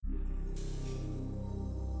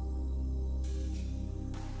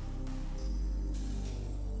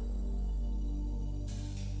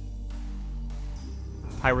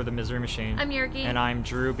Hi, we're the Misery Machine. I'm Yergi. And I'm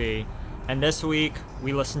Drew B. And this week,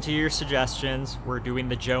 we listened to your suggestions. We're doing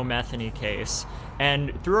the Joe Metheny case.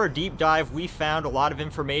 And through our deep dive, we found a lot of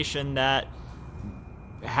information that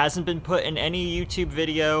hasn't been put in any YouTube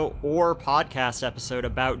video or podcast episode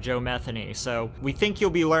about Joe Metheny. So we think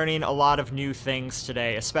you'll be learning a lot of new things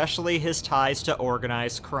today, especially his ties to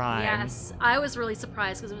organized crime. Yes, I was really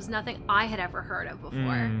surprised because it was nothing I had ever heard of before.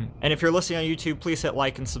 And if you're listening on YouTube, please hit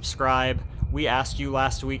like and subscribe. We asked you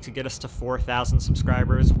last week to get us to 4,000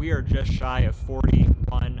 subscribers. We are just shy of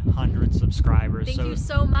 4,100 subscribers. Thank you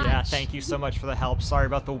so much. Yeah, thank you so much for the help. Sorry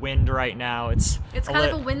about the wind right now. It's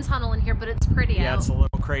kind of a wind tunnel in here, but it's pretty out. Yeah, it's a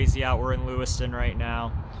little crazy out. We're in Lewiston right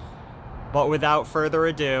now. But without further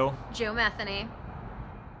ado, Joe Metheny.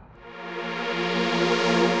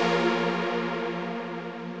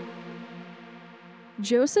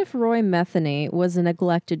 Joseph Roy Metheny was a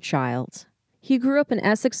neglected child. He grew up in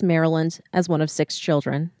Essex, Maryland, as one of 6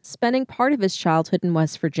 children, spending part of his childhood in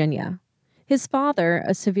West Virginia. His father,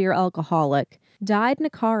 a severe alcoholic, died in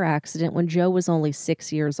a car accident when Joe was only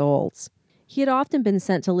 6 years old. He had often been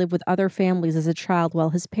sent to live with other families as a child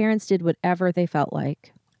while his parents did whatever they felt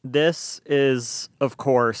like. this is, of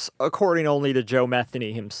course, according only to Joe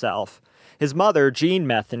Metheny himself. His mother, Jean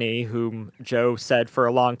Metheny, whom Joe said for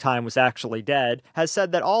a long time was actually dead, has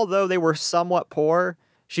said that although they were somewhat poor,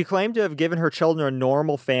 she claimed to have given her children a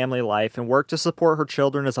normal family life and worked to support her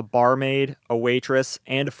children as a barmaid, a waitress,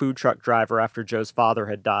 and a food truck driver after Joe's father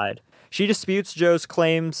had died. She disputes Joe's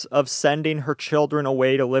claims of sending her children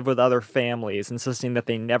away to live with other families, insisting that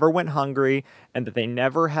they never went hungry and that they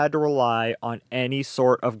never had to rely on any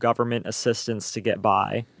sort of government assistance to get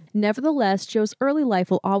by. Nevertheless, Joe's early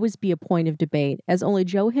life will always be a point of debate, as only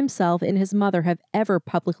Joe himself and his mother have ever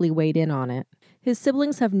publicly weighed in on it. His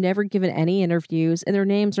siblings have never given any interviews, and their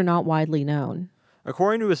names are not widely known.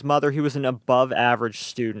 According to his mother, he was an above-average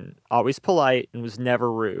student, always polite, and was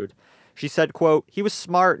never rude. She said, quote, "He was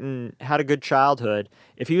smart and had a good childhood.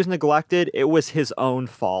 If he was neglected, it was his own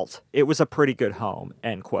fault. It was a pretty good home,"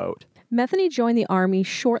 end quote. Metheny joined the Army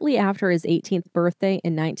shortly after his 18th birthday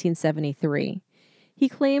in 1973. He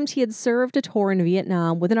claimed he had served a tour in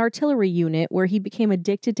Vietnam with an artillery unit where he became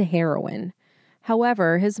addicted to heroin.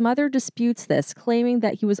 However, his mother disputes this, claiming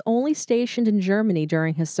that he was only stationed in Germany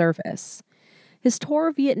during his service. His tour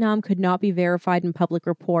of Vietnam could not be verified in public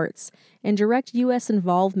reports, and direct U.S.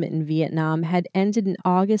 involvement in Vietnam had ended in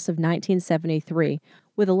August of 1973,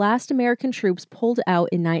 with the last American troops pulled out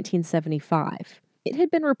in 1975. It had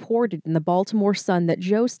been reported in the Baltimore Sun that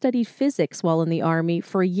Joe studied physics while in the Army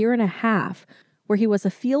for a year and a half, where he was a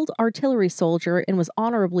field artillery soldier and was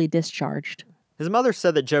honorably discharged. His mother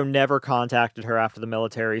said that Joe never contacted her after the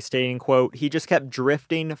military, stating, quote, "He just kept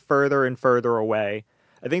drifting further and further away.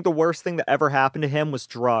 I think the worst thing that ever happened to him was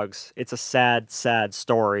drugs. It's a sad, sad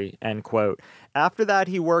story," end quote. After that,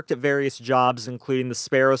 he worked at various jobs, including the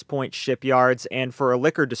Sparrows Point shipyards and for a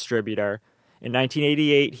liquor distributor. In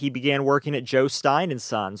 1988, he began working at Joe Stein &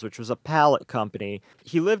 Sons, which was a pallet company.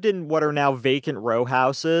 He lived in what are now vacant row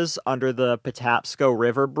houses under the Patapsco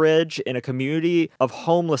River Bridge in a community of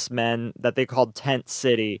homeless men that they called Tent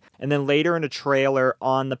City, and then later in a trailer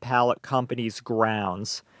on the pallet company's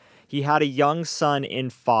grounds. He had a young son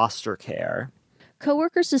in foster care.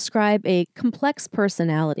 Coworkers describe a complex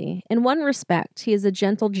personality. In one respect, he is a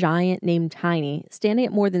gentle giant named Tiny, standing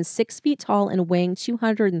at more than 6 feet tall and weighing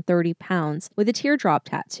 230 pounds, with a teardrop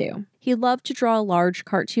tattoo. He loved to draw large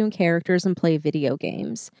cartoon characters and play video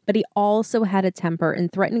games, but he also had a temper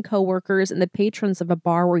and threatened coworkers and the patrons of a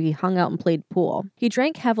bar where he hung out and played pool. He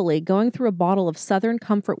drank heavily, going through a bottle of Southern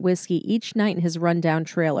Comfort whiskey each night in his rundown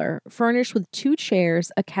trailer, furnished with 2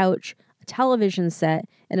 chairs, a couch, a television set,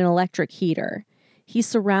 and an electric heater. He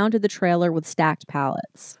surrounded the trailer with stacked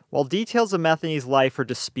pallets. While details of Metheny's life are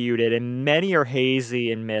disputed and many are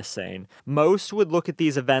hazy and missing, most would look at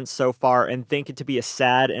these events so far and think it to be a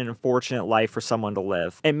sad and unfortunate life for someone to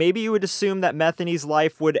live. And maybe you would assume that Metheny's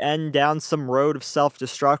life would end down some road of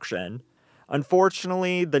self-destruction.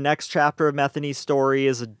 Unfortunately, the next chapter of Metheny's story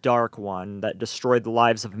is a dark one that destroyed the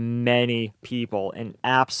lives of many people in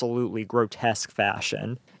absolutely grotesque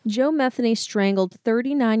fashion. Joe Metheny strangled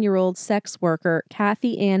 39-year-old sex worker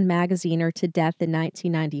Kathy Ann Magaziner to death in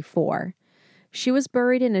 1994. She was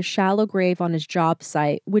buried in a shallow grave on his job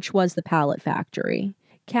site, which was the pallet factory.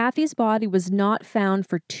 Kathy's body was not found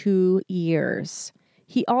for 2 years.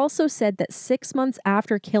 He also said that 6 months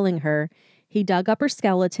after killing her, he dug up her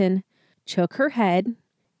skeleton, took her head,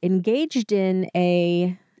 engaged in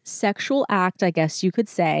a sexual act, I guess you could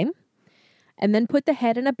say, and then put the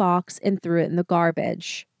head in a box and threw it in the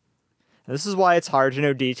garbage. And this is why it's hard to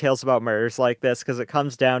know details about murders like this, because it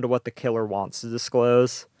comes down to what the killer wants to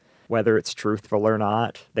disclose. Whether it's truthful or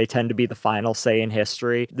not. They tend to be the final say in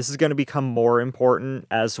history. This is going to become more important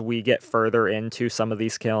as we get further into some of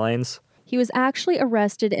these killings. He was actually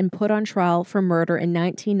arrested and put on trial for murder in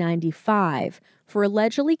 1995 for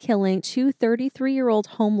allegedly killing two 33-year-old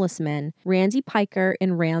homeless men, Randy Piker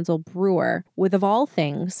and Randall Brewer, with, of all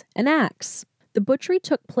things, an axe. The butchery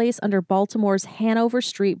took place under Baltimore's Hanover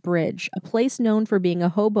Street Bridge, a place known for being a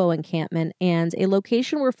hobo encampment and a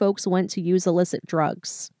location where folks went to use illicit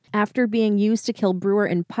drugs. After being used to kill Brewer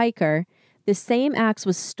and Piker, the same axe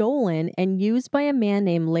was stolen and used by a man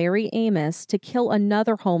named Larry Amos to kill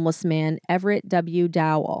another homeless man, Everett W.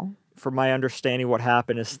 Dowell. From my understanding, what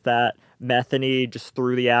happened is that Metheny just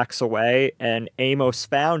threw the axe away, and Amos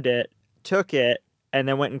found it, took it, and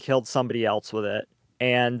then went and killed somebody else with it.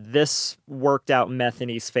 And this worked out in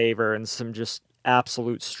Metheny's favor and some just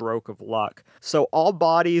absolute stroke of luck. So all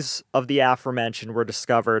bodies of the aforementioned were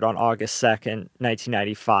discovered on August 2nd,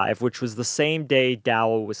 1995, which was the same day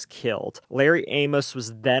Dowell was killed. Larry Amos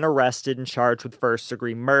was then arrested and charged with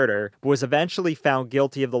first-degree murder, but was eventually found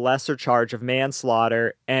guilty of the lesser charge of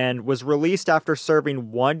manslaughter and was released after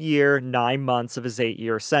serving 1 year, 9 months of his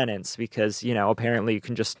 8-year sentence because, apparently you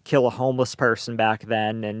can just kill a homeless person back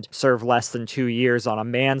then and serve less than 2 years on a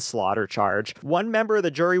manslaughter charge. One member of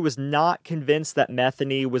the jury was not convinced that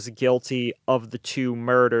Metheny was guilty of the two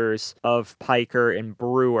murders of Piker and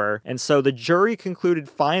Brewer. And so the jury concluded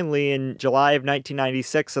finally in July of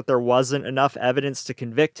 1996 that there wasn't enough evidence to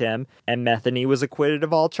convict him, and Metheny was acquitted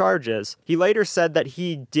of all charges. He later said that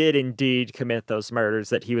he did indeed commit those murders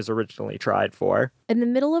that he was originally tried for. In the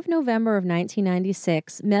middle of November of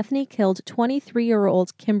 1996, Metheny killed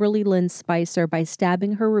 23-year-old Kimberly Lynn Spicer by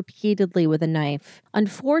stabbing her repeatedly with a knife.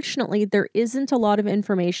 Unfortunately, there isn't a lot of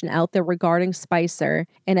information out there regarding Spicer,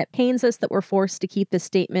 and it pains us that we're forced to keep the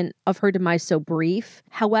statement of her demise so brief.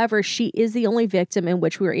 However, she is the only victim in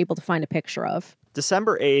which we were able to find a picture of.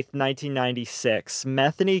 December 8th, 1996,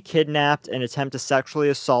 Metheny kidnapped and attempted to sexually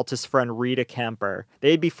assault his friend Rita Kemper.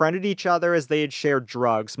 They had befriended each other as they had shared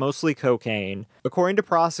drugs, mostly cocaine. According to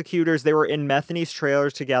prosecutors, they were in Metheny's trailer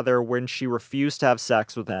together when she refused to have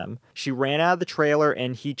sex with him. She ran out of the trailer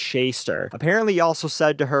and he chased her. Apparently, he also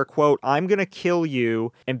said to her, quote, "I'm gonna kill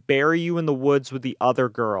you and bury you in the woods with the other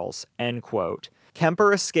girls," end quote.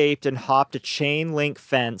 Kemper escaped and hopped a chain link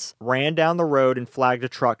fence, ran down the road, and flagged a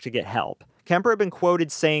truck to get help. Kemper had been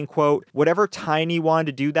quoted saying, quote, "Whatever Tiny wanted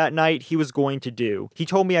to do that night, he was going to do. He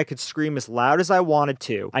told me I could scream as loud as I wanted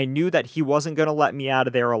to. I knew that he wasn't going to let me out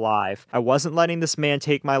of there alive. I wasn't letting this man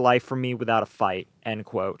take my life from me without a fight," end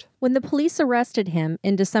quote. When the police arrested him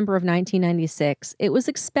in December of 1996, it was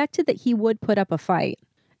expected that he would put up a fight.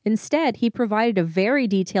 Instead, he provided a very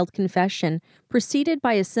detailed confession, preceded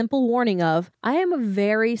by a simple warning of, "I am a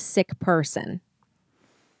very sick person."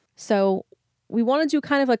 So we want to do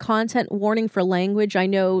kind of a content warning for language. I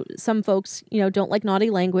know some folks, don't like naughty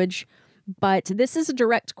language, but this is a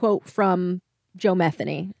direct quote from Joe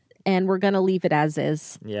Metheny, and we're going to leave it as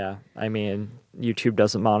is. Yeah, I mean, YouTube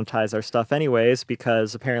doesn't monetize our stuff anyways,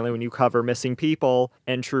 because apparently when you cover missing people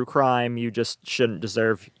and true crime, you just shouldn't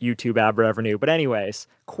deserve YouTube ad revenue. But anyways,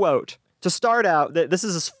 quote, "To start out," this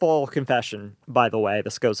is his full confession, by the way,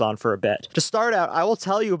 this goes on for a bit. "To start out, I will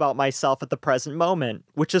tell you about myself at the present moment,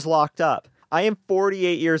 which is locked up. I am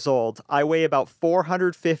 48 years old. I weigh about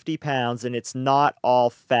 450 pounds, and it's not all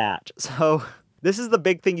fat." So this is the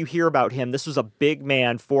big thing you hear about him. This was a big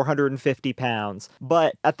man, 450 pounds.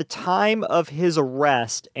 But at the time of his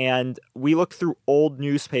arrest, and we looked through old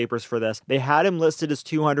newspapers for this, they had him listed as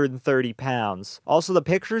 230 pounds. Also, the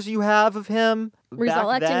pictures you have of him, He's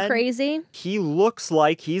all acting crazy. He looks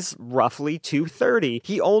like he's roughly 230.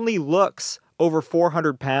 He only looks over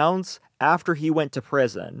 400 pounds after he went to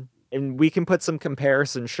prison. And we can put some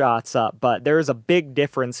comparison shots up, but there is a big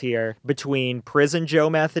difference here between prison Joe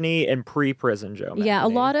Metheny and pre-prison Joe Metheny. Yeah, a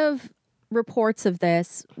lot of reports of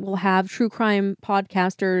this will have true crime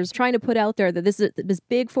podcasters trying to put out there that this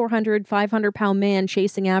big 400, 500-pound man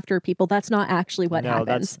chasing after people. That's not actually what happened.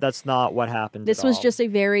 No, that's not what happened This was just a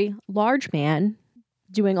very large man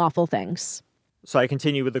doing awful things. So I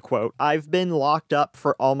continue with the quote. "I've been locked up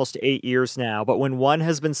for almost 8 years now, but when one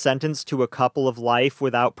has been sentenced to a couple of life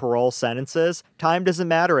without parole sentences, time doesn't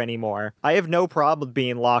matter anymore. I have no problem with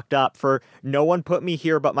being locked up, for no one put me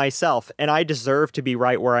here but myself, and I deserve to be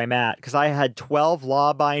right where I'm at, because I had 12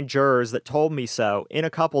 law-abiding jurors that told me so in a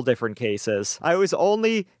couple different cases. I was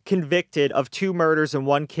only convicted of 2 murders and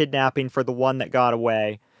 1 kidnapping for the one that got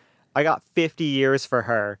away. I got 50 years for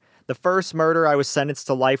her. The first murder, I was sentenced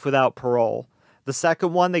to life without parole. The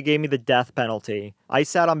second one, they gave me the death penalty. I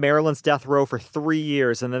sat on Maryland's death row for 3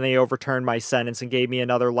 years, and then they overturned my sentence and gave me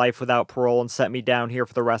another life without parole and sent me down here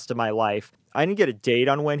for the rest of my life. I didn't get a date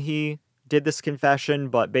on when he did this confession,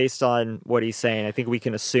 but based on what he's saying, I think we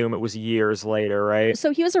can assume it was years later, right?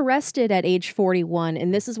 So he was arrested at age 41,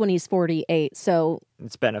 and this is when he's 48. So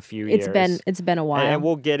It's been a few years. It's been a while. And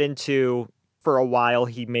we'll get into, for a while,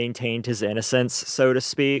 he maintained his innocence, so to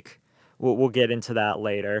speak. We'll get into that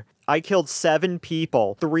later. I killed 7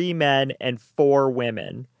 people, 3 men and 4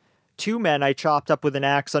 women. 2 men I chopped up with an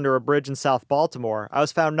axe under a bridge in South Baltimore. I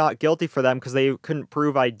was found not guilty for them because they couldn't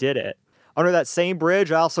prove I did it. Under that same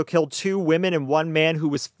bridge, I also killed 2 women and 1 man who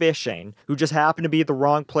was fishing, who just happened to be at the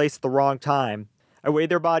wrong place at the wrong time. I weighed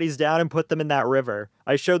their bodies down and put them in that river.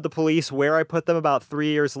 I showed the police where I put them about 3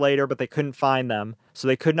 years later, but they couldn't find them, so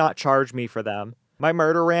they could not charge me for them. My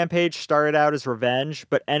murder rampage started out as revenge,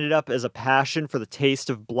 but ended up as a passion for the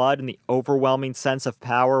taste of blood and the overwhelming sense of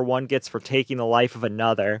power one gets for taking the life of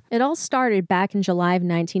another. It all started back in July of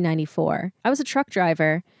 1994. I was a truck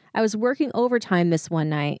driver. I was working overtime this one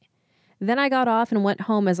night. Then I got off and went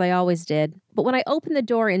home as I always did. But when I opened the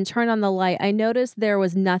door and turned on the light, I noticed there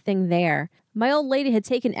was nothing there. My old lady had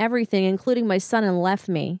taken everything, including my son, and left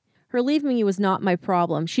me. Her leaving me was not my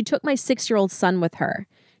problem. She took my 6-year-old son with her.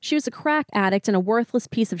 She was a crack addict and a worthless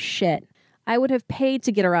piece of shit. I would have paid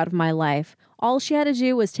to get her out of my life. All she had to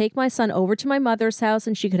do was take my son over to my mother's house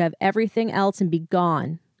and she could have everything else and be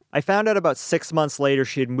gone. I found out about 6 months later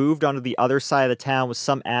she had moved onto the other side of the town with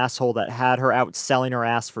some asshole that had her out selling her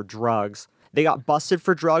ass for drugs. They got busted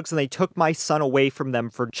for drugs and they took my son away from them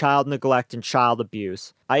for child neglect and child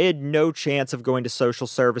abuse. I had no chance of going to social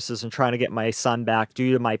services and trying to get my son back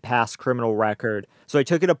due to my past criminal record. So I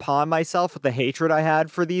took it upon myself, with the hatred I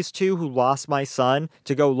had for these 2 who lost my son,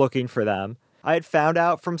 to go looking for them. I had found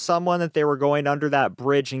out from someone that they were going under that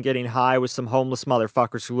bridge and getting high with some homeless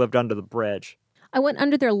motherfuckers who lived under the bridge. I went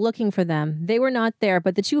under there looking for them. They were not there,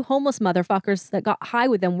 but the 2 homeless motherfuckers that got high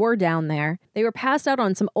with them were down there. They were passed out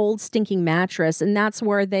on some old stinking mattress, and that's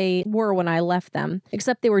where they were when I left them,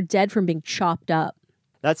 except they were dead from being chopped up.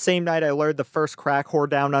 That same night, I lured the first crack whore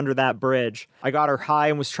down under that bridge. I got her high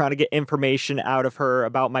and was trying to get information out of her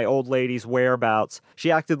about my old lady's whereabouts.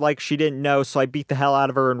 She acted like she didn't know, so I beat the hell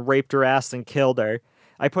out of her and raped her ass and killed her.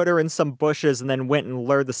 I put her in some bushes and then went and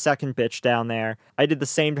lured the second bitch down there. I did the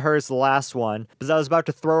same to her as the last one. As I was about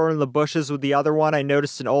to throw her in the bushes with the other one, I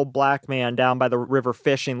noticed an old black man down by the river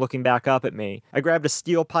fishing looking back up at me. I grabbed a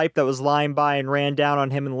steel pipe that was lying by and ran down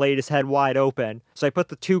on him and laid his head wide open. So I put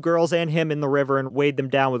the 2 girls and him in the river and weighed them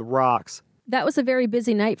down with rocks. That was a very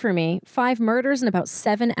busy night for me. 5 murders in about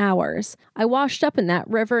 7 hours. I washed up in that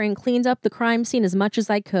river and cleaned up the crime scene as much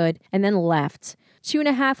as I could, and then left.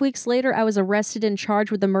 2.5 weeks later, I was arrested and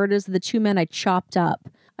charged with the murders of the 2 men I chopped up.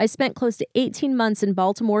 I spent close to 18 months in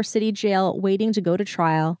Baltimore City Jail waiting to go to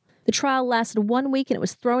trial. The trial lasted 1 week and it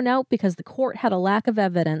was thrown out because the court had a lack of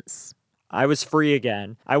evidence. I was free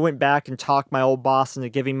again. I went back and talked my old boss into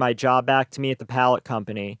giving my job back to me at the pallet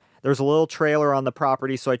company. There was a little trailer on the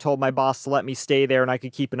property, so I told my boss to let me stay there and I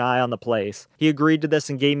could keep an eye on the place. He agreed to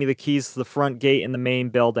this and gave me the keys to the front gate in the main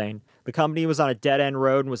building. The company was on a dead-end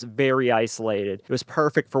road and was very isolated. It was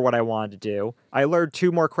perfect for what I wanted to do. I lured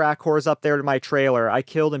 2 more crack whores up there to my trailer. I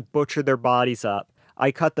killed and butchered their bodies up.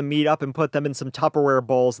 I cut the meat up and put them in some Tupperware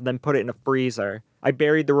bowls and then put it in a freezer. I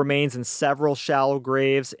buried the remains in several shallow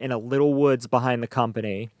graves in a little woods behind the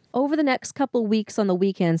company. Over the next couple weeks on the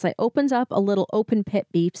weekends, I opened up a little open pit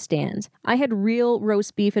beef stand. I had real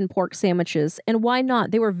roast beef and pork sandwiches, and why not?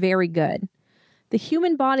 They were very good. The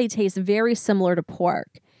human body tastes very similar to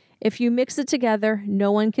pork. If you mix it together,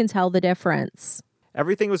 no one can tell the difference.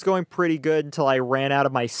 Everything was going pretty good until I ran out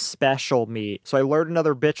of my special meat. So I lured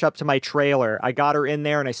another bitch up to my trailer. I got her in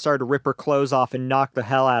there and I started to rip her clothes off and knock the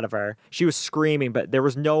hell out of her. She was screaming, but there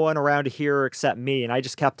was no one around to hear her except me, and I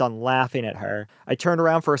just kept on laughing at her. I turned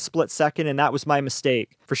around for a split second, and that was my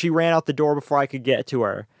mistake, for she ran out the door before I could get to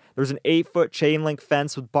her. There was an 8-foot chain link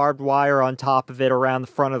fence with barbed wire on top of it around the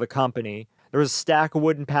front of the company. There was a stack of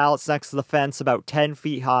wooden pallets next to the fence about 10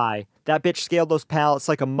 feet high. That bitch scaled those pallets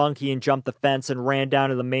like a monkey and jumped the fence and ran down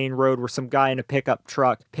to the main road where some guy in a pickup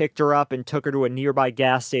truck picked her up and took her to a nearby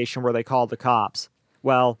gas station where they called the cops.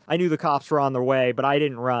 Well, I knew the cops were on their way, but I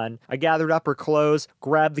didn't run. I gathered up her clothes,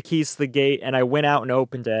 grabbed the keys to the gate, and I went out and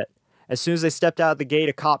opened it. As soon as I stepped out of the gate,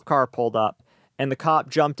 a cop car pulled up, and the cop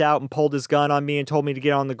jumped out and pulled his gun on me and told me to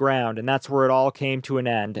get on the ground, and that's where it all came to an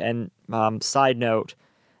end. And, side note,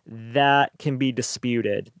 that can be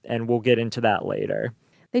disputed, and we'll get into that later.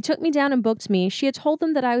 They took me down and booked me. She had told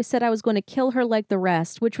them that I said I was going to kill her like the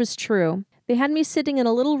rest, which was true. They had me sitting in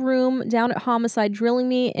a little room down at Homicide, drilling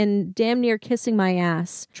me and damn near kissing my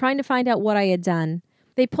ass, trying to find out what I had done.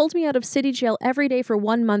 They pulled me out of city jail every day for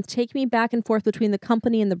 1 month, taking me back and forth between the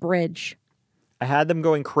company and the bridge. I had them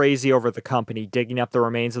going crazy over the company, digging up the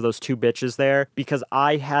remains of those 2 bitches there, because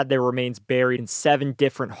I had their remains buried in 7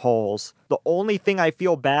 different holes. The only thing I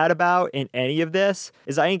feel bad about in any of this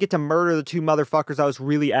is I didn't get to murder the 2 motherfuckers I was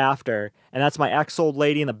really after, and that's my ex-old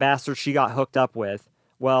lady and the bastard she got hooked up with.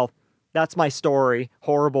 Well, that's my story.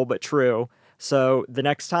 Horrible but true. So the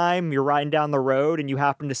next time you're riding down the road and you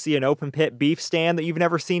happen to see an open pit beef stand that you've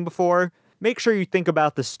never seen before, make sure you think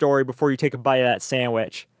about the story before you take a bite of that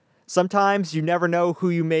sandwich. Sometimes you never know who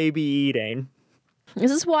you may be eating.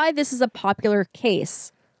 This is why this is a popular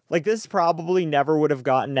case. Like, this probably never would have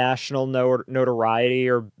gotten national notoriety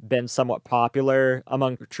or been somewhat popular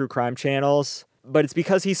among true crime channels, but it's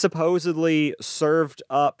because he supposedly served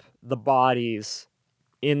up the bodies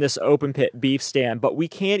in this open pit beef stand, but we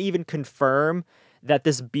can't even confirm that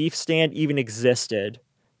this beef stand even existed.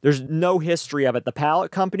 There's no history of it. The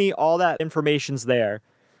pallet company, all that information's there.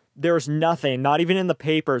 There's nothing, not even in the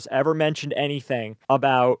papers, ever mentioned anything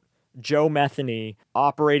about Joe Metheny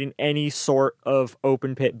operating any sort of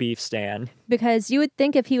open pit beef stand. Because you would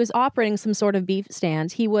think if he was operating some sort of beef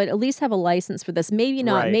stand, he would at least have a license for this. Maybe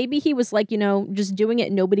not. Right. Maybe he was like, just doing it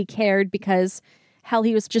and nobody cared because hell,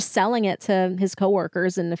 he was just selling it to his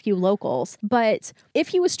coworkers and a few locals. But if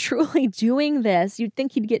he was truly doing this, you'd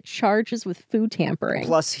think he'd get charges with food tampering.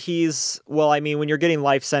 Plus, when you're getting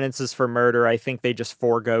life sentences for murder, I think they just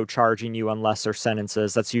forego charging you on lesser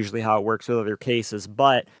sentences. That's usually how it works with other cases.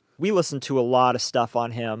 But we listened to a lot of stuff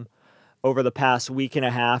on him over the past week and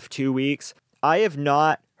a half, 2 weeks. I have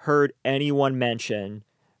not heard anyone mention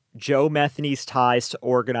Joe Metheny's ties to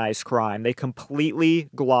organized crime. They completely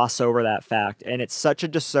gloss over that fact, and it's such a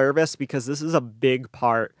disservice because this is a big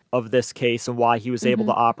part of this case and why he was able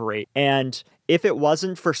to operate. And if it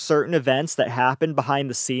wasn't for certain events that happened behind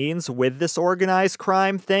the scenes with this organized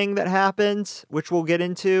crime thing that happened, which we'll get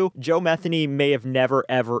into, Joe Metheny may have never,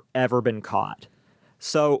 ever, ever been caught.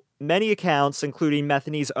 So many accounts, including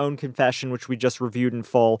Metheny's own confession, which we just reviewed in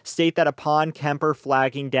full, state that upon Kemper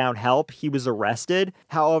flagging down help, he was arrested.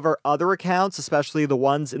 However, other accounts, especially the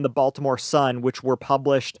ones in the Baltimore Sun, which were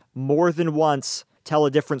published more than once, tell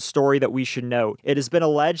a different story that we should note. It has been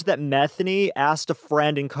alleged that Metheny asked a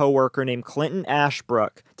friend and coworker named Clinton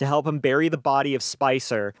Ashbrook to help him bury the body of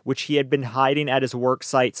Spicer, which he had been hiding at his work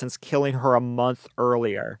site since killing her a month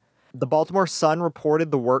earlier. The Baltimore Sun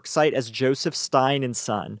reported the work site as Joseph Stein and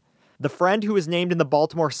Son. The friend who was named in the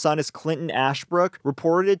Baltimore Sun as Clinton Ashbrook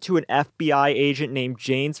reported it to an FBI agent named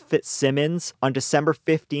James Fitzsimmons on December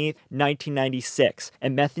 15th, 1996,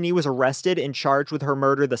 and Metheny was arrested and charged with her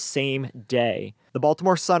murder the same day. The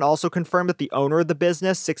Baltimore Sun also confirmed that the owner of the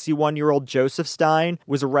business, 61-year-old Joseph Stein,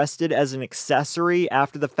 was arrested as an accessory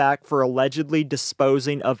after the fact for allegedly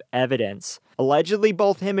disposing of evidence. Allegedly,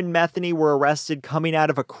 both him and Metheny were arrested coming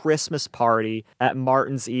out of a Christmas party at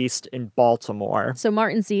Martin's East in Baltimore. So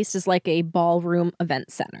Martin's East is like a ballroom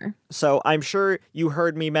event center. So I'm sure you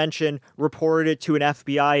heard me mention reported it to an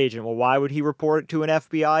FBI agent. Well, why would he report it to an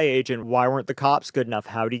FBI agent? Why weren't the cops good enough?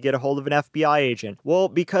 How did he get a hold of an FBI agent? Well,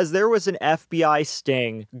 because there was an FBI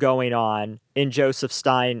sting going on in Joseph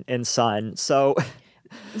Stein and Son. So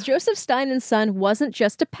Joseph Stein and Son wasn't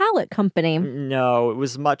just a pallet company. No, it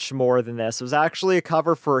was much more than this. It was actually a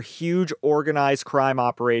cover for a huge organized crime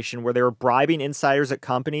operation where they were bribing insiders at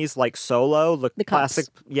companies like Solo, the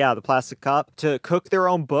plastic cup, to cook their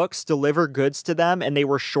own books, deliver goods to them, and they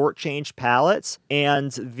were shortchanged pallets,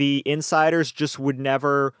 and the insiders just would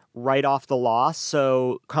never write off the loss,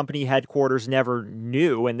 so company headquarters never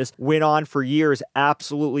knew, and this went on for years,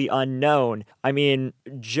 absolutely unknown. I mean,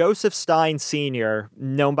 Joseph Stein Sr.,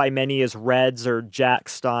 known by many as Reds or Jack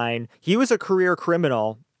Stein, he was a career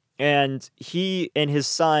criminal, and he and his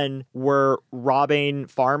son were robbing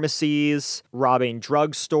pharmacies, robbing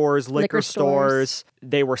drugstores, liquor stores.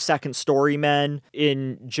 They were second-story men.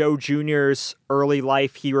 In Joe Jr.'s early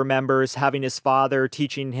life, he remembers having his father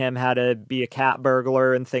teaching him how to be a cat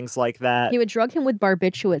burglar and things like that. He would drug him with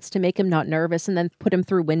barbiturates to make him not nervous and then put him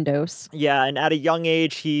through windows. Yeah, and at a young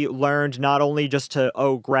age, he learned not only just to,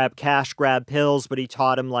 grab cash, grab pills, but he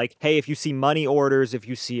taught him, like, hey, if you see money orders, if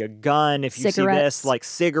you see a gun, if you see this, like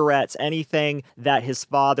cigarettes, anything that his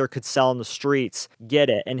father could sell in the streets, get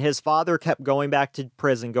it. And his father kept going back to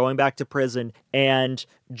prison, and And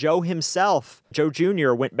Joe himself, Joe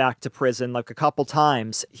Jr., went back to prison like a couple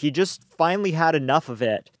times. He just finally had enough of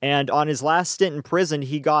it. And on his last stint in prison,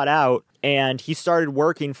 he got out and he started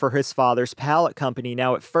working for his father's pallet company.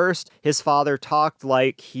 Now, at first, his father talked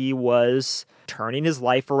like he was turning his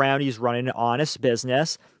life around. He's running an honest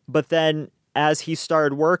business. But then as he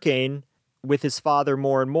started working with his father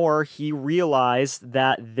more and more, he realized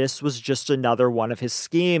that this was just another one of his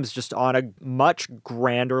schemes, just on a much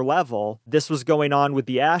grander level. This was going on with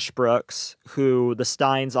the Ashbrooks, who the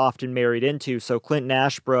Steins often married into. So Clinton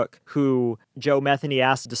Ashbrook, who Joe Metheny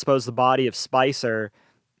asked to dispose the body of Spicer,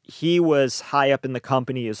 he was high up in the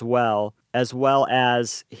company as well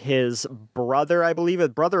as his brother, I believe, a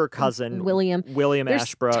brother or cousin, William There's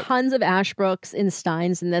Ashbrook. Tons of Ashbrooks and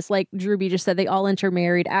Steins in this. Like Drewby just said, they all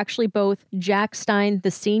intermarried. Actually, both Jack Stein,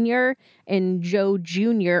 the senior, and Joe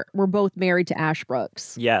Jr. were both married to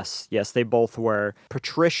Ashbrooks. Yes, they both were.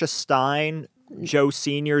 Patricia Stein, Joe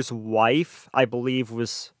Sr.'s wife, I believe,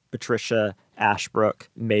 was Patricia Ashbrook,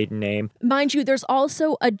 maiden name. Mind you, there's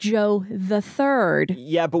also a Joe the Third.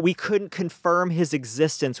 Yeah, but we couldn't confirm his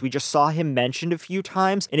existence. We just saw him mentioned a few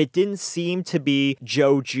times, and it didn't seem to be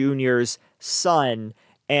Joe Jr.'s son.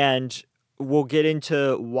 And we'll get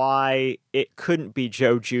into why it couldn't be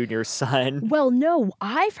Joe Jr.'s son. Well, no,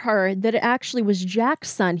 I've heard that it actually was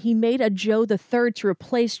Jack's son. He made a Joe the Third to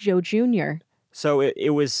replace Joe Jr. So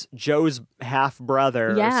it was Joe's half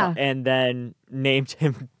brother, yeah, and then named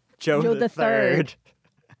him Joe the Third.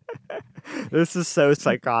 This is so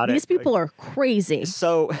psychotic. These people are crazy.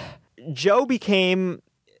 So Joe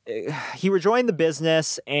he rejoined the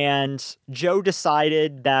business, and Joe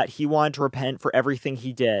decided that he wanted to repent for everything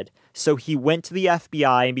he did. So he went to the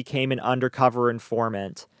FBI and became an undercover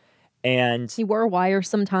informant. And he wore a wire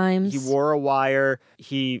sometimes.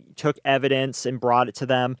 He took evidence and brought it to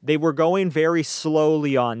them. They were going very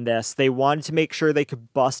slowly on this. They wanted to make sure they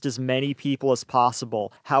could bust as many people as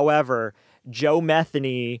possible. However, Joe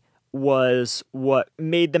Metheny was what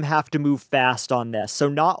made them have to move fast on this. So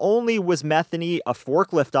not only was Metheny a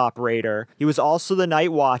forklift operator, he was also the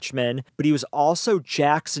night watchman, but he was also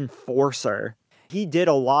Jack's enforcer. He did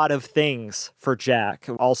a lot of things for Jack,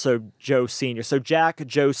 also Joe Sr. So Jack,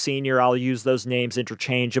 Joe Sr., I'll use those names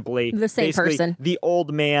interchangeably. The same Basically, person. The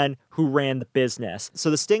old man who ran the business.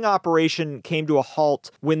 So the sting operation came to a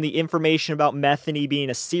halt when the information about Metheny being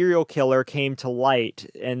a serial killer came to light.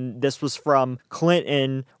 And this was from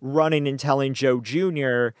Clinton running and telling Joe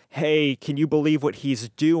Jr., hey, can you believe what he's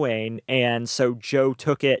doing? And so Joe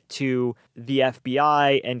took it to the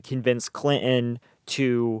FBI and convinced Clinton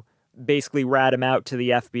to basically rat him out to the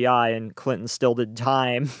FBI, and Clinton still did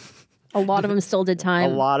time. A lot of them still did time.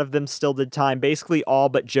 A lot of them still did time. Basically, all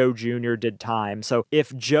but Joe Jr. did time. So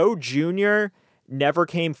if Joe Jr. never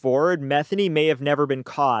came forward, Metheny may have never been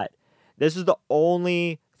caught. This is the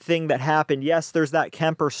only thing that happened. Yes, there's that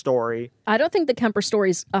Kemper story. I don't think the Kemper story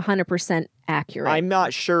is 100% accurate. I'm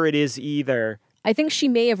not sure it is either. I think she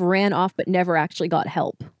may have ran off but never actually got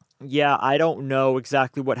help. Yeah, I don't know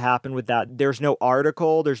exactly what happened with that. There's no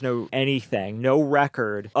article, there's no anything, no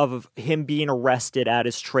record of him being arrested at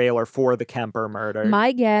his trailer for the Kemper murder.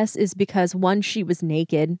 My guess is because 1, she was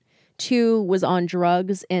naked, 2, was on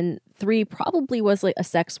drugs, and 3, probably was like a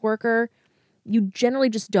sex worker. You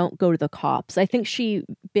generally just don't go to the cops. I think she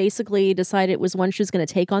basically decided it was one she was going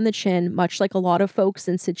to take on the chin, much like a lot of folks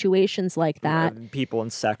in situations like that. People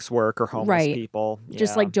in sex work or homeless people. Yeah.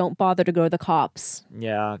 Just like don't bother to go to the cops.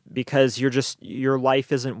 Yeah, because your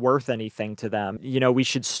life isn't worth anything to them. You know, we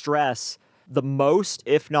should stress the most,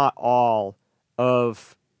 if not all,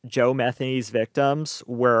 of Joe Metheny's victims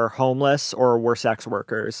were homeless or were sex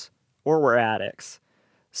workers or were addicts.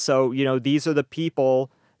 So, you know, these are the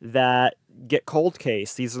people that get cold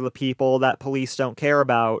case. These are the people that police don't care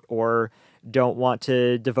about or don't want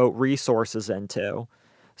to devote resources into.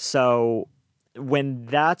 So when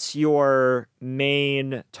that's your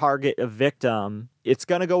main target of victim, it's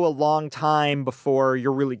going to go a long time before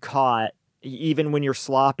you're really caught, even when you're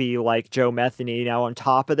sloppy like Joe Metheny. Now, on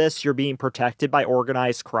top of this, you're being protected by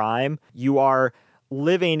organized crime. You are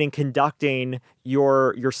living and conducting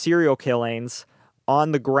your serial killings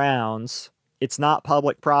on the grounds. It's not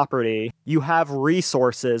public property. You have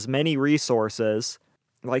resources, many resources.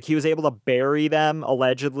 Like, he was able to bury them,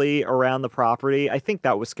 allegedly, around the property. I think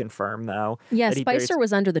that was confirmed, though. Yeah, Spicer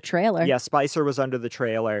was under the trailer. Yeah, Spicer was under the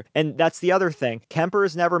trailer. And that's the other thing. Kemper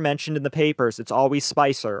is never mentioned in the papers. It's always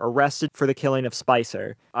Spicer, arrested for the killing of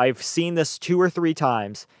Spicer. I've seen this 2 or 3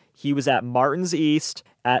 times. He was at Martin's East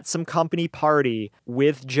at some company party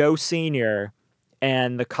with Joe Sr.,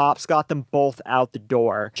 and the cops got them both out the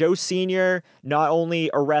door. Joe Sr. not only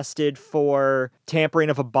arrested for tampering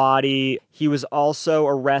of a body, he was also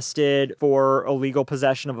arrested for illegal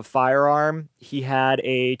possession of a firearm. He had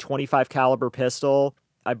a 25 caliber pistol,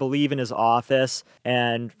 I believe, in his office.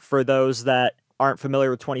 And for those that aren't familiar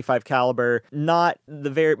with 25 caliber, not the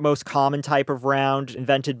very most common type of round,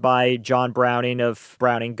 invented by John Browning of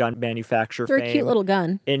Browning gun manufacturer They're fame. a cute little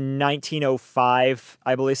gun. In 1905,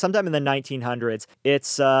 I believe, sometime in the 1900s.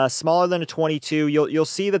 It's smaller than a 22. You'll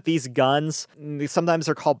see that these guns, sometimes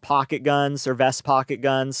they're called pocket guns or vest pocket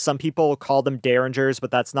guns. Some people call them derringers, but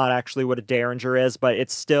that's not actually what a derringer is, but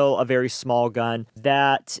it's still a very small gun.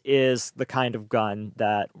 That is the kind of gun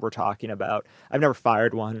that we're talking about. I've never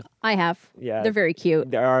fired one. I have. Yeah. They're very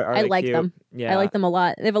cute. Are I they like cute? them. Yeah. I like them a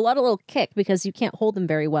lot. They have a lot of little kick because you can't hold them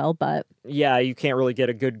very well, but Yeah, you can't really get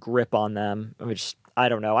a good grip on them, which I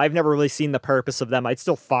don't know. I've never really seen the purpose of them. I'd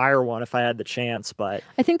still fire one if I had the chance, but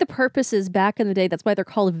I think the purpose is back in the day, that's why they're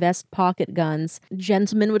called vest pocket guns.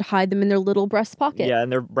 Gentlemen would hide them in their little breast pocket. yeah, in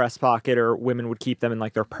their breast pocket, or women would keep them in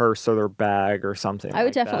like their purse or their bag or something. I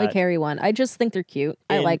would like definitely that. carry one. I just think they're cute.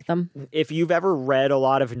 I And like them. If you've ever read a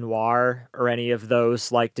lot of noir or any of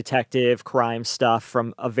those like detective crime stuff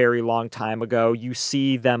from a very long time ago, you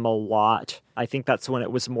see them a lot. I think that's when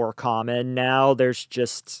it was more common. Now there's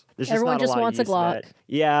just Everyone not just a lot wants of a use of it. Glock.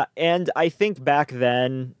 Yeah, and I think back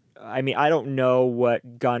then, I mean, I don't know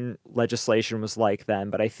what gun legislation was like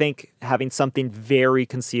then, but I think having something very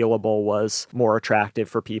concealable was more attractive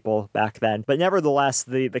for people back then. But nevertheless,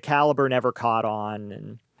 the caliber never caught on,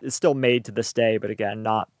 and it's still made to this day, but again,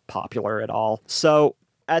 not popular at all. So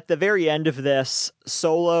at the very end of this,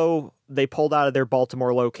 Solo, they pulled out of their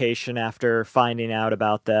Baltimore location after finding out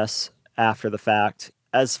about this after the fact.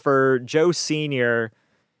 As for Joe Sr.,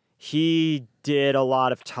 he did a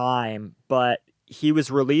lot of time, but he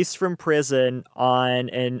was released from prison on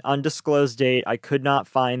an undisclosed date. I could not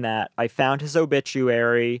find that. I found his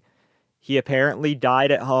obituary. He apparently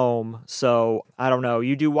died at home. So I don't know.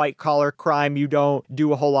 You do white collar crime, you don't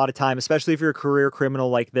do a whole lot of time, especially if you're a career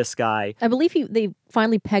criminal like this guy. I believe they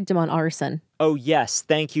finally pegged him on arson. Oh yes,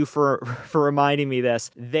 thank you for reminding me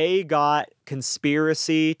this. They got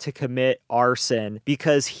conspiracy to commit arson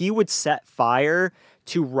because he would set fire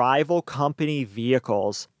to rival company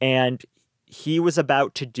vehicles, and he was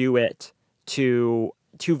about to do it to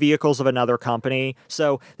two vehicles of another company.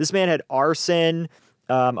 So this man had arson,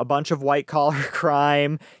 a bunch of white collar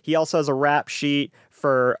crime. He also has a rap sheet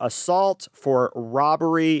for assault, for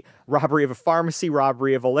robbery of a pharmacy,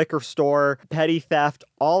 robbery of a liquor store, petty theft,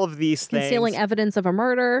 all of these things. Concealing evidence of a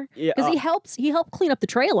murder. Yeah, Because he helped clean up the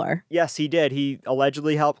trailer. Yes, he did. He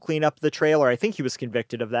allegedly helped clean up the trailer. I think he was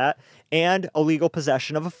convicted of that. And illegal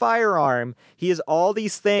possession of a firearm. He has all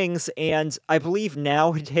these things, and I believe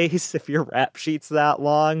nowadays, if your rap sheet's that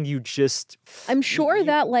long, you just... I'm sure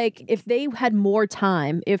that, like, if they had more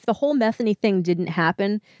time, if the whole Metheny thing didn't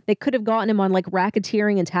happen, they could have gotten him on, like,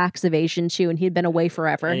 racketeering and tax evasion, too, and he'd been away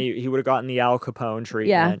forever. And he would have gotten the Al Capone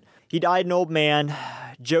treatment. Yeah. He died an old man.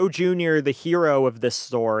 Joe Jr., the hero of this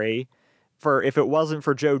story, if it wasn't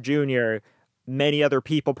for Joe Jr., many other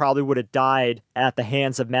people probably would have died at the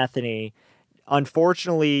hands of Metheny.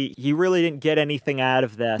 Unfortunately, he really didn't get anything out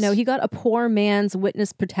of this. No, he got a poor man's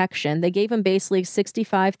witness protection. They gave him basically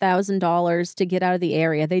 $65,000 to get out of the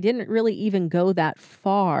area. They didn't really even go that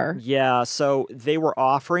far. Yeah, so they were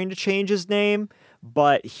offering to change his name,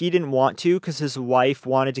 but he didn't want to because his wife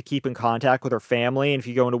wanted to keep in contact with her family. And if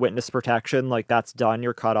you go into witness protection, like that's done,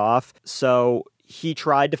 you're cut off. So he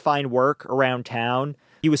tried to find work around town.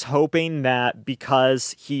 He was hoping that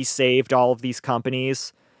because he saved all of these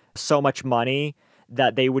companies so much money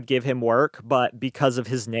that they would give him work, but because of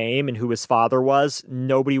his name and who his father was,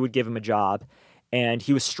 nobody would give him a job. And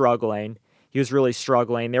he was struggling. He was really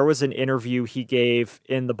struggling. There was an interview he gave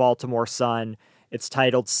in the Baltimore Sun. It's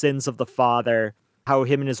titled Sins of the Father, how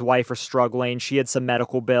him and his wife are struggling. She had some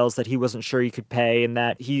medical bills that he wasn't sure he could pay, and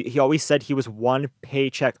that he always said he was one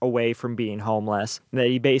paycheck away from being homeless. And that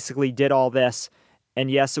he basically did all this,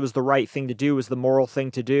 and yes, it was the right thing to do, it was the moral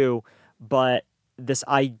thing to do, but this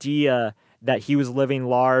idea that he was living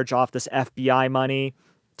large off this FBI money,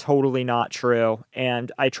 totally not true.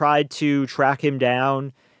 And I tried to track him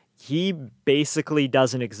down. He basically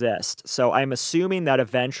doesn't exist. So I'm assuming that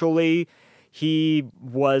eventually he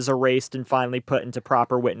was erased and finally put into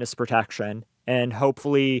proper witness protection, and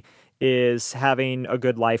hopefully is having a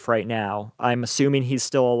good life right now. I'm assuming he's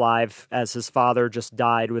still alive, as his father just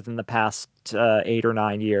died within the past 8 or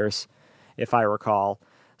 9 years, if I recall.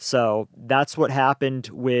 So that's what happened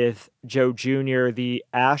with Joe Jr. The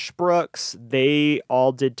Ashbrooks, they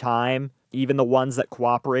all did time even the ones that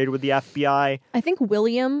cooperated with the FBI. I think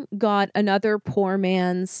William got another poor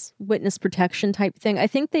man's witness protection type thing. I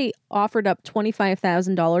think they offered up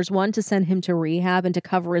 $25,000, one to send him to rehab and to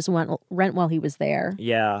cover his rent while he was there.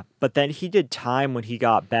 Yeah, but then he did time when he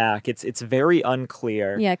got back. It's very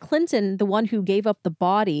unclear. Yeah, Clinton, the one who gave up the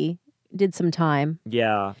body, did some time.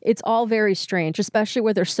 Yeah. It's all very strange, especially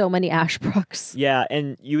where there's so many Ashbrooks. Yeah,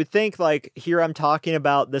 and you would think, like, here I'm talking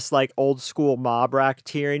about this, like, old school mob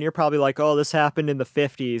racketeering. You're probably like, oh, this happened in the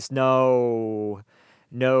 50s. No,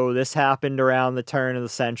 this happened around the turn of the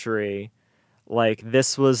century. Like,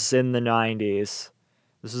 this was in the 90s.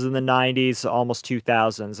 This was in the 90s, almost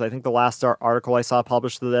 2000s. I think the last article I saw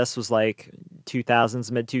published of this was like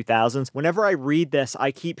 2000s, mid 2000s. Whenever I read this,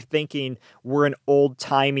 I keep thinking we're in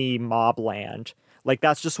old-timey mob land. Like,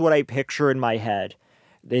 that's just what I picture in my head.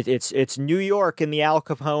 It's New York in the Al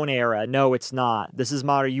Capone era. No, it's not. This is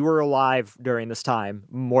modern. You were alive during this time.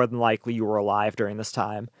 More than likely you were alive during this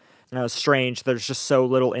time. And it's strange. There's just so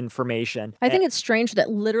little information. I think it's strange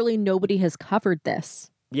that literally nobody has covered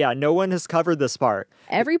this. Yeah, no one has covered this part.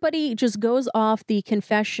 Everybody just goes off the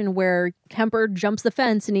confession where Kemper jumps the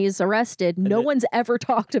fence and he's arrested. No one's ever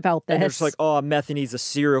talked about this. And they're just like, oh, Metheny's a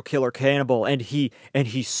serial killer cannibal, and he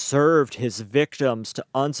served his victims to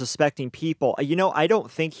unsuspecting people. You know, I don't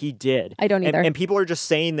think he did. I don't either. And people are just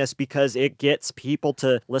saying this because it gets people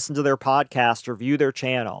to listen to their podcast or view their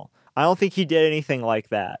channel. I don't think he did anything like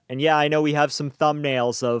that. And yeah, I know we have some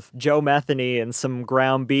thumbnails of Joe Metheny and some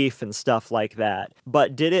ground beef and stuff like that.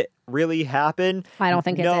 But did it really happen? I don't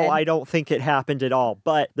think it did. No, I don't think it happened at all.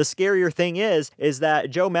 But the scarier thing is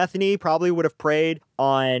that Joe Metheny probably would have preyed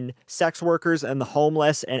on sex workers and the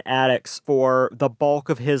homeless and addicts for the bulk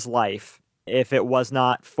of his life if it was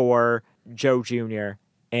not for Joe Jr.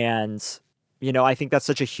 And, you know, I think that's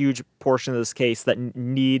such a huge portion of this case that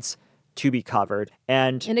needs to be covered.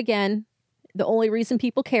 And again, the only reason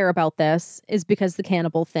people care about this is because the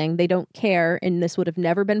cannibal thing. They don't care, and this would have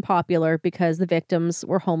never been popular because the victims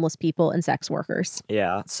were homeless people and sex workers.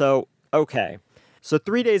 Yeah, so, okay. So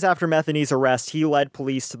 3 days after Metheny's arrest, he led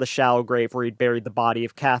police to the shallow grave where he'd buried the body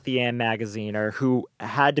of Kathy Ann Magaziner, who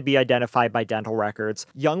had to be identified by dental records.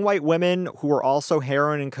 Young white women who were also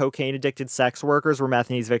heroin and cocaine-addicted sex workers were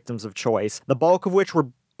Metheny's victims of choice, the bulk of which were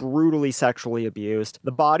brutally sexually abused.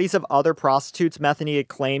 The bodies of other prostitutes Metheny had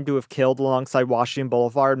claimed to have killed alongside Washington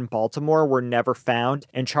Boulevard in Baltimore were never found,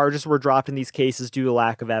 and charges were dropped in these cases due to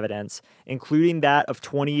lack of evidence, including that of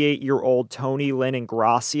 28-year-old Tony Lynn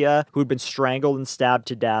Ingracia, who had been strangled and stabbed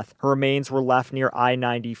to death. Her remains were left near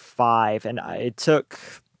I-95, and it took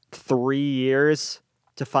 3 years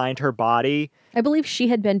to find her body. I believe she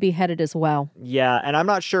had been beheaded as well. Yeah, and I'm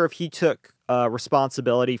not sure if he took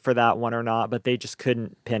responsibility for that one or not, but they just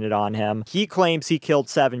couldn't pin it on him. He claims he killed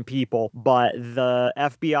 7 people, but the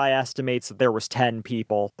FBI estimates that there was 10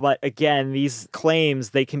 people. But again, these claims,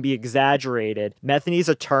 they can be exaggerated. Metheny's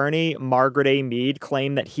attorney, Margaret A. Mead,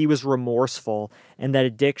 claimed that he was remorseful and that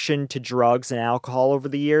addiction to drugs and alcohol over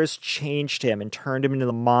the years changed him and turned him into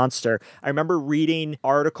the monster. I remember reading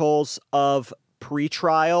articles of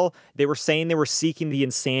pre-trial. They were saying they were seeking the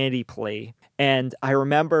insanity plea. And I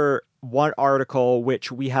remember one article,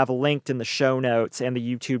 which we have linked in the show notes and the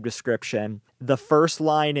YouTube description. The first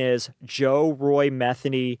line is, Joe Roy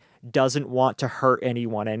Metheny doesn't want to hurt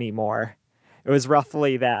anyone anymore. It was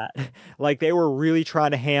roughly that. Like, they were really trying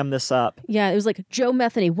to ham this up. Yeah, it was like, Joe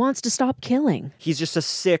Metheny wants to stop killing. He's just a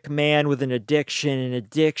sick man with an addiction, and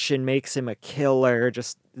addiction makes him a killer.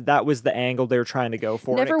 Just, that was the angle they were trying to go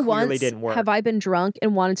for. Never and it once clearly didn't work. have I been drunk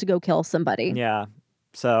and wanted to go kill somebody. Yeah.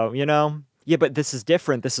 So, you know... Yeah, but this is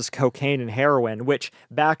different. This is cocaine and heroin, which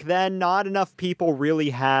back then, not enough people really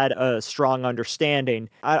had a strong understanding.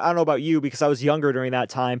 I don't know about you, because I was younger during that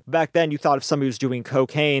time. Back then, you thought if somebody was doing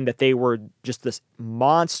cocaine, that they were just this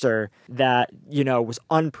monster that, you know, was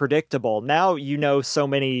unpredictable. Now, you know, so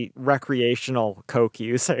many recreational coke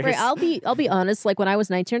users. Right, I'll be honest, like when I was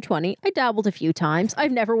 19 or 20, I dabbled a few times.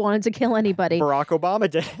 I've never wanted to kill anybody. Barack Obama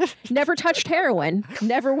did. Never touched heroin.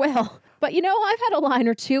 Never will. But, you know, I've had a line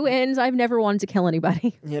or two and I've never wanted to kill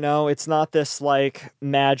anybody. You know, it's not this, like,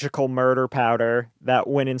 magical murder powder that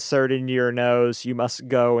when inserted into your nose, you must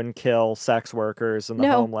go and kill sex workers and the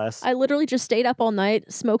homeless. I literally just stayed up all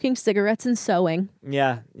night smoking cigarettes and sewing.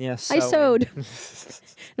 Yeah, sewing. I sewed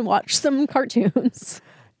and watched some cartoons.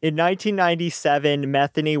 In 1997,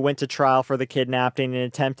 Metheny went to trial for the kidnapping and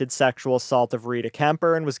attempted sexual assault of Rita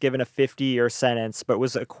Kemper and was given a 50-year sentence, but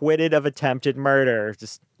was acquitted of attempted murder.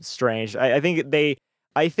 Just strange. I think they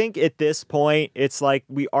I think at this point, it's like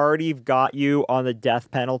we already got you on the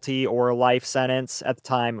death penalty or a life sentence. At the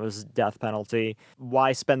time, it was death penalty.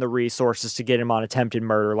 Why spend the resources to get him on attempted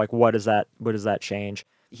murder? Like, what does that change?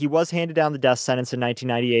 He was handed down the death sentence in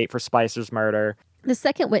 1998 for Spicer's murder. The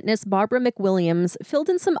second witness, Barbara McWilliams, filled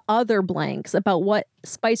in some other blanks about what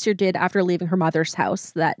Spicer did after leaving her mother's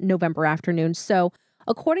house that November afternoon. So,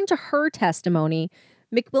 according to her testimony,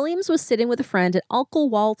 McWilliams was sitting with a friend at Uncle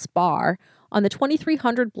Walt's bar on the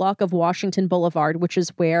 2300 block of Washington Boulevard, which is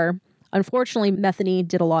where, unfortunately, Metheny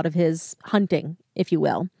did a lot of his hunting, if you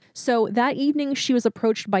will. So that evening, she was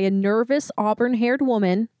approached by a nervous auburn-haired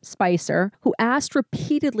woman, Spicer, who asked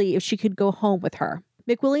repeatedly if she could go home with her.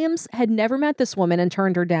 McWilliams had never met this woman and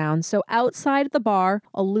turned her down, so outside the bar,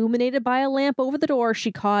 illuminated by a lamp over the door,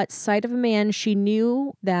 she caught sight of a man she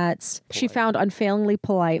knew that she found unfailingly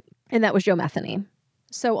polite, and that was Joe Metheny.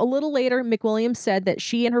 So a little later, McWilliams said that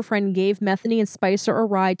she and her friend gave Metheny and Spicer a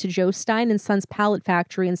ride to Joe Stein and Sons pallet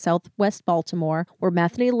factory in southwest Baltimore, where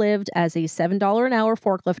Metheny lived as a $7 an hour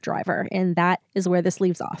forklift driver, and that is where this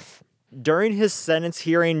leaves off. During his sentence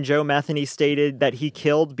hearing, Joe Metheny stated that he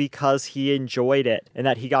killed because he enjoyed it and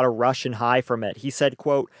that he got a rush and high from it. He said,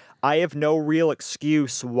 quote, "I have no real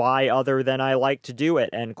excuse why other than I like to do it,"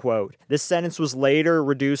 end quote. This sentence was later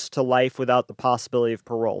reduced to life without the possibility of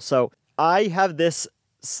parole. So I have this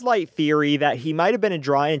slight theory that he might have been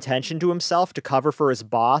drawing attention to himself to cover for his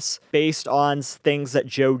boss based on things that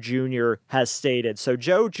Joe Jr. has stated. So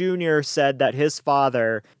Joe Jr. said that his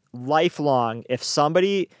father, lifelong, if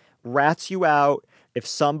somebody rats you out, if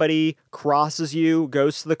somebody crosses you,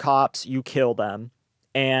 goes to the cops, you kill them.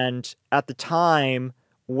 And at the time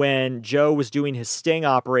when Joe was doing his sting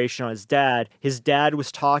operation on his dad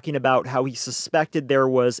was talking about how he suspected there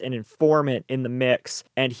was an informant in the mix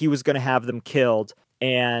and he was going to have them killed.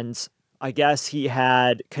 And I guess he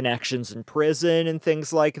had connections in prison and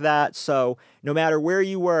things like that. So no matter where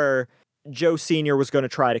you were, Joe Sr. was going to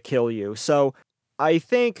try to kill you. So I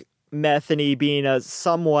think Metheny, being a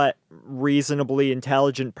somewhat reasonably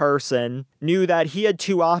intelligent person, knew that he had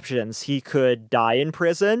two options. He could die in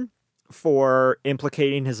prison for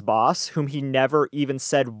implicating his boss, whom he never even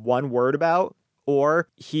said one word about, or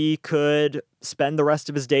he could spend the rest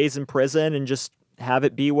of his days in prison and just have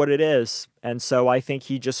it be what it is. And so I think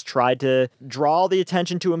he just tried to draw the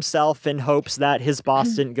attention to himself in hopes that his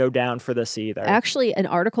boss didn't go down for this either. Actually, an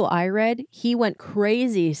article I read, he went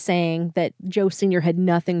crazy saying that Joe Sr. had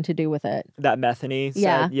nothing to do with it. That Metheny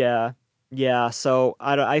said? Yeah. Yeah, so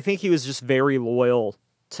I think he was just very loyal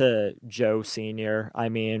to Joe Sr. I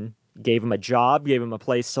mean, gave him a job, gave him a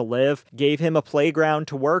place to live, gave him a playground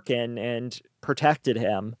to work in, and protected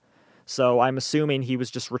him. So I'm assuming he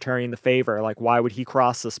was just returning the favor. Like, why would he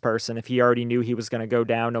cross this person if he already knew he was going to go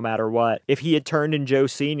down no matter what? If he had turned in Joe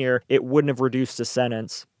Sr., it wouldn't have reduced his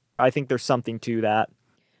sentence. I think there's something to that.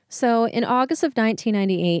 So in August of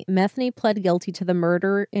 1998, Metheny pled guilty to the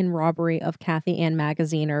murder and robbery of Kathy Ann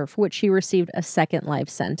Magaziner, for which he received a second life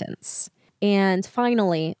sentence. And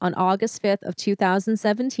finally, on August 5th of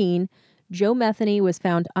 2017, Joe Metheny was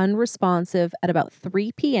found unresponsive at about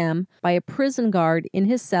 3 p.m. by a prison guard in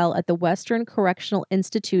his cell at the Western Correctional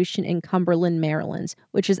Institution in Cumberland, Maryland,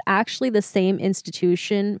 which is actually the same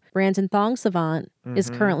institution Brandon Thong Savant is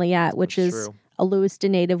currently at, which That's is true. a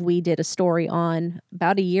Lewiston native we did a story on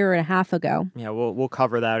about a year and a half ago. Yeah, we'll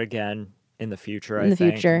cover that again in the future, In the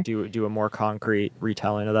future. Do a more concrete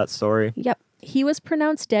retelling of that story. Yep. He was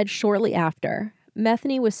pronounced dead shortly after.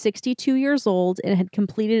 Metheny was 62 years old and had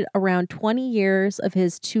completed around 20 years of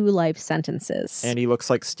his 2 life sentences. And he looks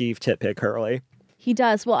like Steve Titpig Hurley. He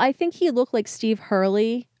does. Well, I think he looked like Steve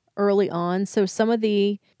Hurley early on. So some of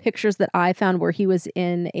the pictures that I found where he was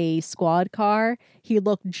in a squad car, he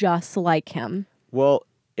looked just like him. Well,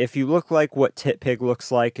 if you look like what Titpig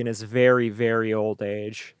looks like in his very, very old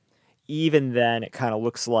age, even then it kind of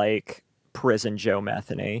looks like prison Joe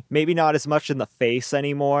Metheny. Maybe not as much in the face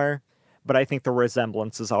anymore, but I think the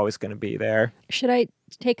resemblance is always going to be there. Should I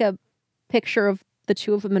take a picture of the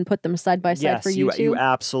two of them and put them side by side for YouTube? Yes, you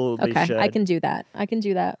absolutely should. Okay, I can do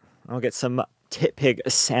that. I'll get some Titpig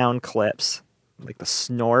sound clips, like the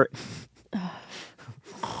snort.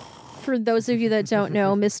 For those of you that don't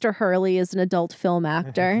know, Mr. Hurley is an adult film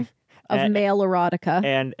actor of male erotica.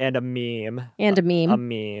 And a meme. And a meme. A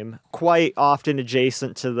meme. Quite often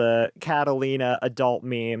adjacent to the Catalina adult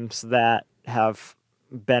memes that have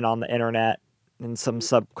been on the internet and some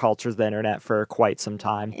subcultures of the internet for quite some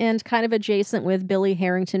time. And kind of adjacent with Billy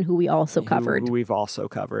Harrington, who we also covered. Who we've also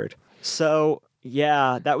covered. So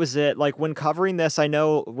Yeah, that was it. Like, when covering this, I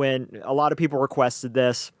know when a lot of people requested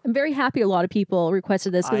this. I'm very happy a lot of people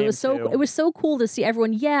requested this because I am too. it was so cool to see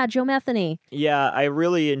everyone. Yeah, Joe Metheny. Yeah, I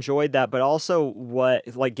really enjoyed that, but also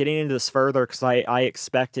getting into this further, because I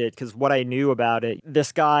expected, because what I knew about it,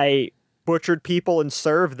 this guy butchered people and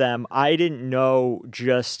served them. I didn't know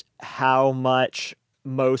just how much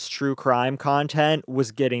most true crime content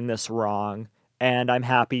was getting this wrong. And I'm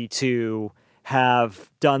happy to have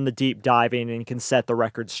done the deep diving and can set the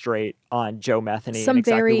record straight on Joe Metheny and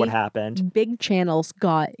exactly what happened. Big channels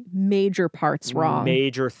got major parts wrong.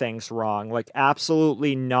 Major things wrong. Like,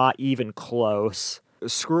 absolutely not even close.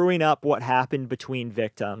 Screwing up what happened between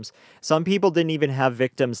victims. Some people didn't even have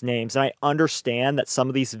victims' names. And I understand that some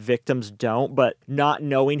of these victims don't, but not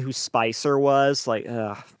knowing who Spicer was,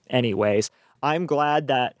 anyways, I'm glad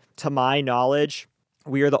that, to my knowledge,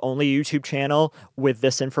 we are the only YouTube channel with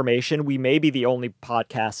this information. We may be the only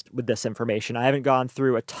podcast with this information. I haven't gone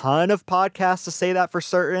through a ton of podcasts to say that for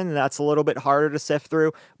certain, and that's a little bit harder to sift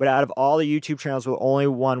through. But out of all the YouTube channels, we're the only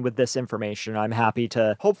one with this information. I'm happy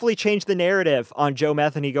to hopefully change the narrative on Joe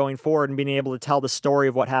Metheny going forward and being able to tell the story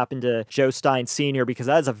of what happened to Joe Stein Sr., because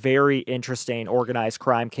that is a very interesting organized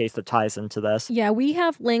crime case that ties into this. Yeah, we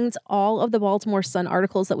have linked all of the Baltimore Sun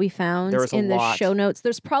articles that we found in the show notes.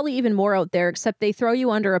 There's probably even more out there, except they throw you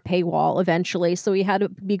under a paywall eventually, so we had to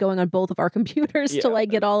be going on both of our computers to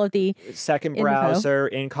get all of the second info. Browser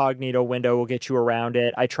incognito window will get you around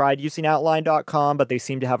it. I tried using outline.com, but they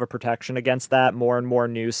seem to have a protection against that. More and more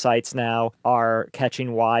news sites now are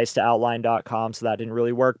catching wise to outline.com, so that didn't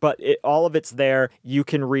really work, but all of it's there. You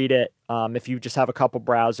can read it. If you just have a couple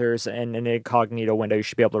browsers and an incognito window, you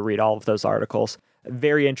should be able to read all of those articles.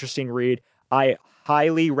 Very interesting read. I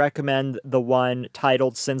highly recommend the one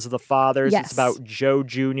titled Sins of the Fathers. Yes. It's about Joe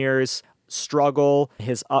Jr.'s struggle,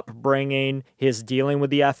 his upbringing, his dealing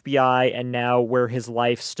with the FBI, and now where his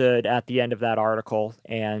life stood at the end of that article.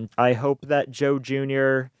 And I hope that Joe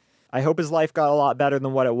Jr., I hope his life got a lot better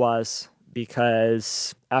than what it was,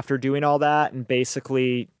 because after doing all that and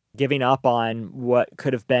basically giving up on what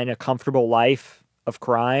could have been a comfortable life of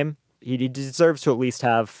crime, he deserves to at least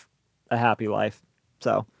have a happy life.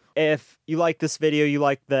 So if you like this video, you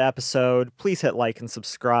like the episode, please hit like and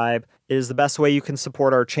subscribe. It is the best way you can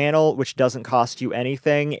support our channel, which doesn't cost you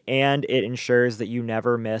anything, and it ensures that you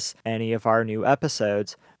never miss any of our new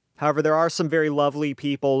episodes. However, there are some very lovely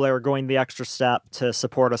people that are going the extra step to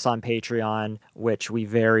support us on Patreon, which we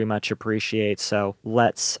very much appreciate. So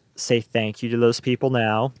let's say thank you to those people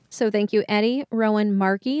now. So thank you, Eddie, Rowan,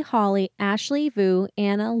 Marky, Holly, Ashley, Vu,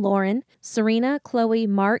 Anna, Lauren, Serena, Chloe,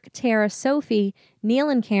 Mark, Tara, Sophie, Neil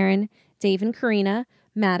and Karen, Dave and Karina,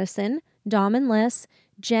 Madison, Dom and Liz,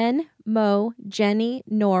 Jen, Mo, Jenny,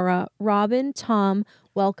 Nora, Robin, Tom,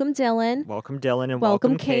 welcome Dylan. Welcome Dylan, and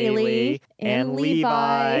welcome Kaylee. And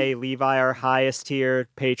Levi. Levi, our highest tier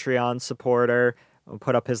Patreon supporter. I'll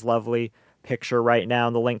put up his lovely picture right now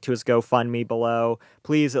and the link to his GoFundMe below.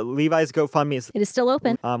 Please, Levi's GoFundMe is still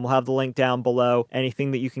open. We'll have the link down below. Anything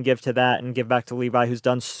that you can give to that and give back to Levi, who's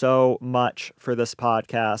done so much for this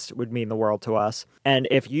podcast, would mean the world to us. And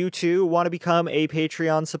if you too want to become a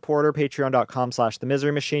Patreon supporter,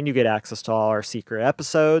 patreon.com/themiserymachine, you get access to all our secret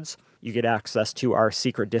episodes. You get access to our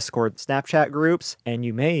secret Discord Snapchat groups, and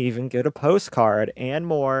you may even get a postcard and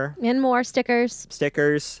more. And more stickers.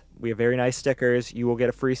 We have very nice stickers. You will get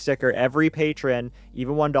a free sticker. Every patron,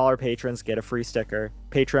 even $1 patrons, get a free sticker.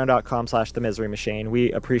 Patreon.com/themiserymachine.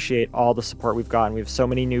 We appreciate all the support we've gotten. We have so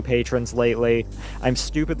many new patrons lately. I'm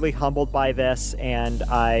stupidly humbled by this, and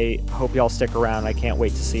I hope y'all stick around. I can't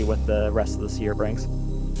wait to see what the rest of this year brings.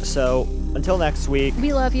 So until next week.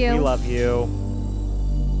 We love you. We love you.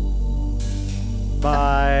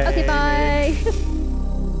 Bye. Okay, bye.